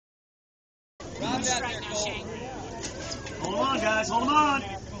Hold on, guys. Hold on.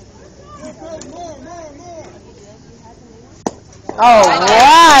 All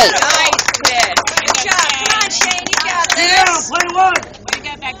right. Nice, kid. Good job. Come on, Shane. You got this. Yeah, play one. What do you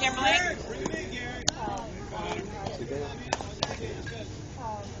got back there, Blake?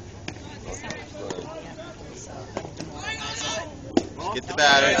 Get the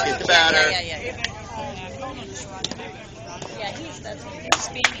batter. Get the batter. Yeah, that's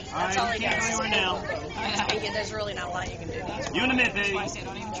speedy. That's all he does. Right now. There's really not a lot you can do. You in the mid, baby. I say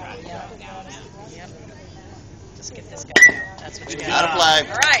don't even try. Yep. Just get this guy out. That's what you got. Out of play.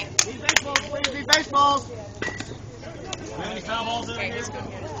 All right. Need baseballs. How many foul balls in Okay, here? he's good.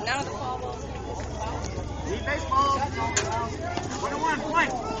 None of the foul balls. Need baseballs. 1-1, play.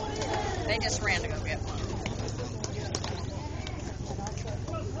 They just ran to go get one.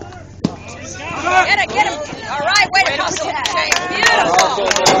 Get him. All right, way to hustle, Shane. Beautiful.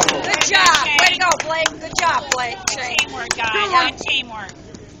 Good job. Way to go, Blake. Good job, Blake. Shane. Teamwork, guys. Good teamwork.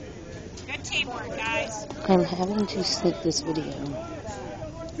 Good teamwork, guys. I'm having to sync this video.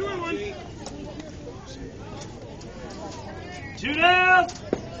 2-1. 2 down.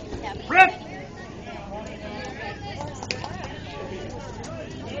 Rip.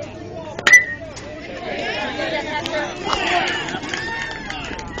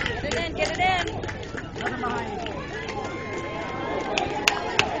 Get it in.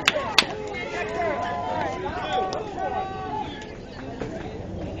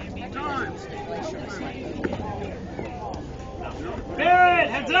 Barrett,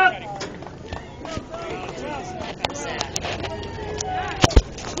 heads up.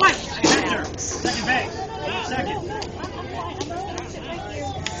 What? Center. Second base. Second.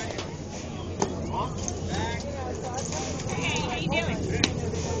 Hey, how you doing?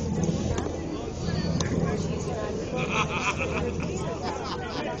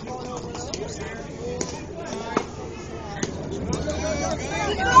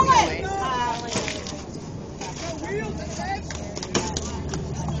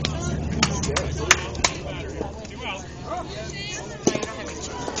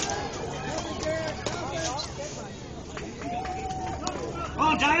 Come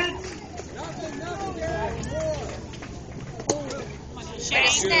on, Giants. Way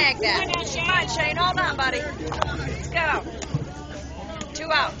to snag that. Come on, Shane. Hold on, buddy. Let's go.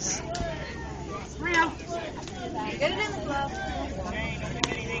 2 outs. 3 out. Get it in the glove.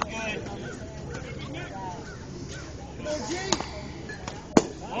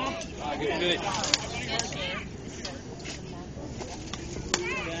 Good.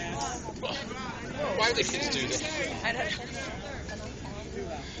 Why do they kids do that? I don't know.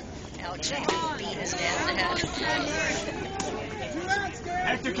 Alex Shane beat his dad's head.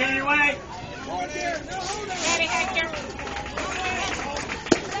 Hector, came your way. Ready, Hector?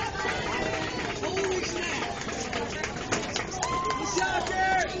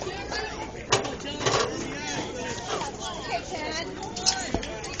 Okay, Chad.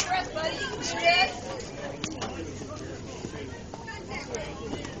 Deep breath, buddy. Shit.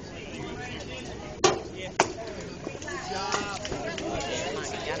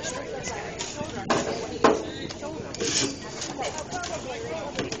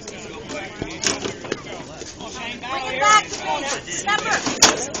 Bring it back to me. Snapper.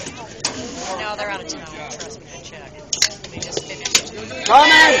 No, they're out of town. Trust me, I checked. They just finished.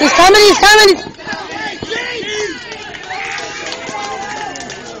 He's coming, he's coming!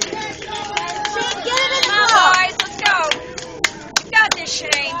 Come on, boys. Let's go. You got this,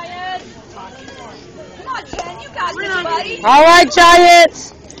 Shane. Come on, Jen. You got this, buddy. All right,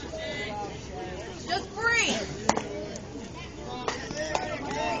 Giants! Just breathe.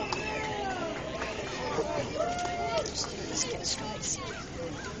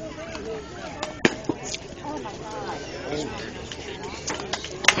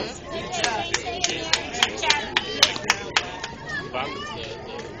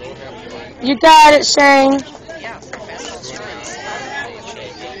 You got it, Shane. Yeah, professional strengths.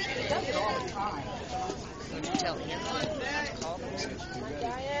 Would you tell him? Call them.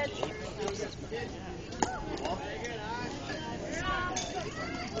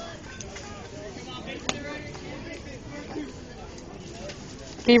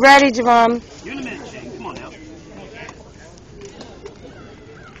 Be ready, Javon. You in a minute, Shane. Come on now.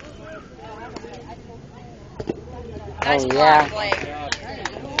 Nice Oh, block, yeah. Blake.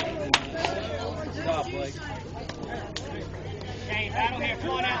 Shane, battle here.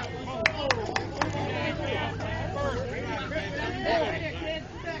 Come on out.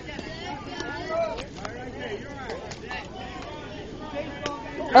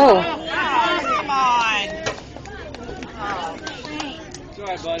 Oh. Come on. Oh, Shane.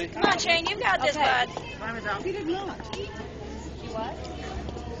 buddy. Come on, Shane, you got this, bud. Time is out. He did not.